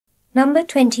Number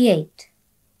 28.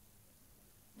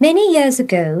 Many years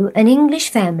ago, an English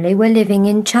family were living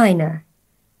in China.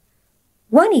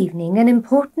 One evening, an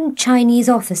important Chinese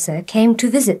officer came to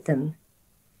visit them.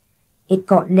 It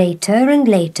got later and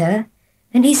later,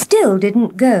 and he still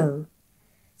didn't go,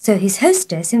 so his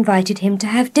hostess invited him to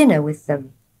have dinner with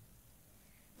them.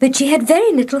 But she had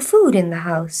very little food in the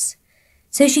house,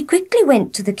 so she quickly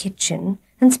went to the kitchen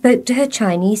and spoke to her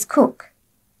Chinese cook.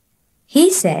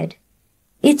 He said,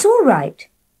 "It's all right.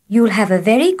 You'll have a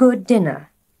very good dinner."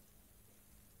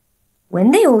 When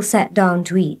they all sat down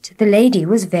to eat, the lady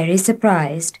was very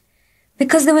surprised,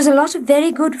 because there was a lot of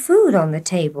very good food on the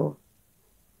table.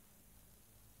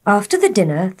 After the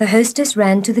dinner, the hostess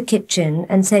ran to the kitchen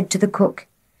and said to the cook,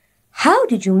 "How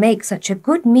did you make such a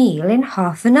good meal in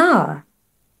half an hour?"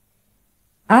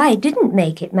 "I didn't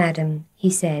make it, madam,"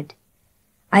 he said.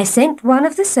 "I sent one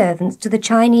of the servants to the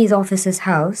Chinese officer's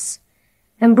house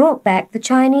and brought back the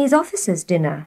Chinese officer's dinner."